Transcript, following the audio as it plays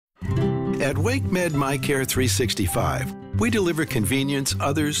At WakeMed MyCare 365, we deliver convenience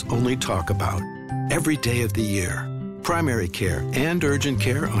others only talk about. Every day of the year. Primary care and urgent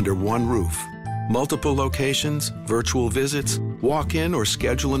care under one roof. Multiple locations, virtual visits, walk-in or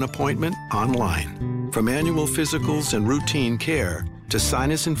schedule an appointment online. From annual physicals and routine care to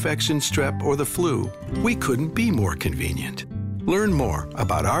sinus infection, strep, or the flu, we couldn't be more convenient. Learn more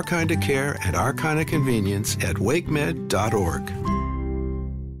about our kind of care and our kind of convenience at wakemed.org.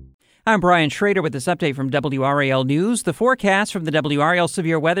 I'm Brian Schrader with this update from WRAL News. The forecast from the WRAL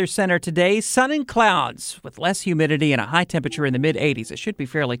Severe Weather Center today, sun and clouds with less humidity and a high temperature in the mid-80s. It should be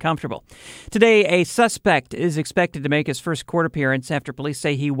fairly comfortable. Today, a suspect is expected to make his first court appearance after police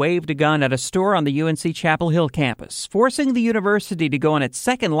say he waved a gun at a store on the UNC Chapel Hill campus, forcing the university to go on its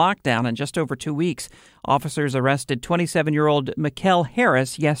second lockdown in just over 2 weeks. Officers arrested 27-year-old Mikkel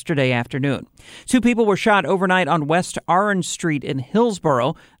Harris yesterday afternoon. 2 people were shot overnight on West Orange Street in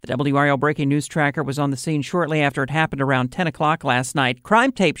Hillsborough. The WRAL Breaking News Tracker was on the scene shortly after it happened around 10 o'clock last night.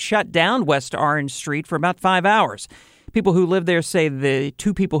 Crime tape shut down West Orange Street for about 5 hours. People who live there say the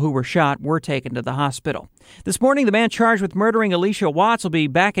 2 people who were shot were taken to the hospital. This morning, the man charged with murdering Alicia Watts will be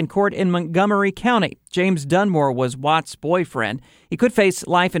back in court in Montgomery County. James Dunmore was Watts' boyfriend. He could face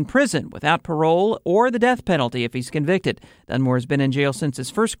life in prison without parole or the death penalty if he's convicted. Dunmore has been in jail since his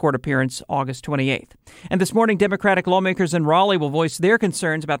first court appearance August 28th. And this morning, Democratic lawmakers in Raleigh will voice their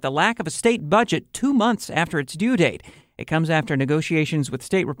concerns about the lack of a state budget 2 months after its due date. It comes after negotiations with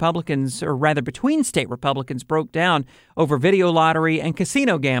state Republicans, or rather between state Republicans, broke down over video lottery and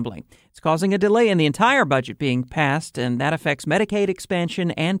casino gambling. It's causing a delay in the entire budget being passed, and that affects Medicaid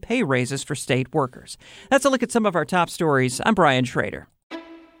expansion and pay raises for state workers. That's a look at some of our top stories. I'm Brian Schrader.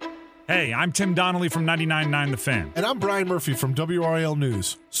 Hey, I'm Tim Donnelly from 99.9 The Fan. And I'm Brian Murphy from WRAL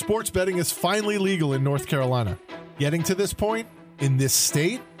News. Sports betting is finally legal in North Carolina. Getting to this point, in this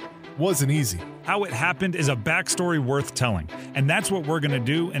state, wasn't easy. How it happened is a backstory worth telling, and that's what we're going to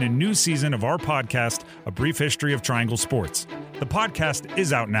do in a new season of our podcast, A Brief History of Triangle Sports. The podcast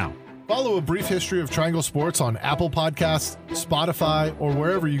is out now. Follow A Brief History of Triangle Sports on Apple Podcasts, Spotify, or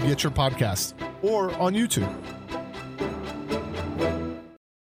wherever you get your podcasts, or on YouTube.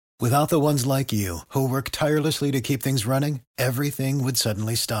 Without the ones like you, who work tirelessly to keep things running, everything would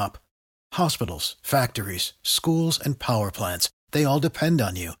suddenly stop. Hospitals, factories, schools, and power plants, they all depend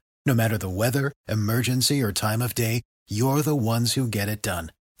on you. No matter the weather, emergency, or time of day, you're the ones who get it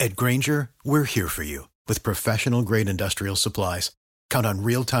done. At Grainger, we're here for you with professional-grade industrial supplies. Count on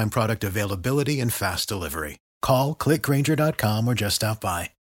real-time product availability and fast delivery. Call, click Grainger.com, or just stop by.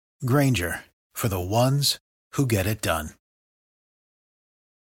 Grainger, for the ones who get it done.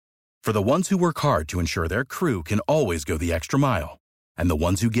 For the ones who work hard to ensure their crew can always go the extra mile, and the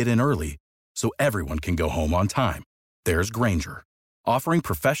ones who get in early so everyone can go home on time, there's Grainger, offering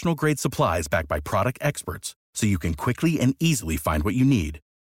professional-grade supplies backed by product experts so you can quickly and easily find what you need.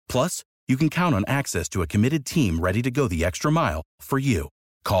 Plus, you can count on access to a committed team ready to go the extra mile for you.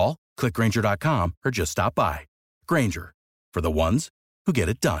 Call, click Grainger.com, or just stop by. Grainger, for the ones who get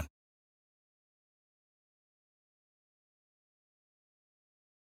it done.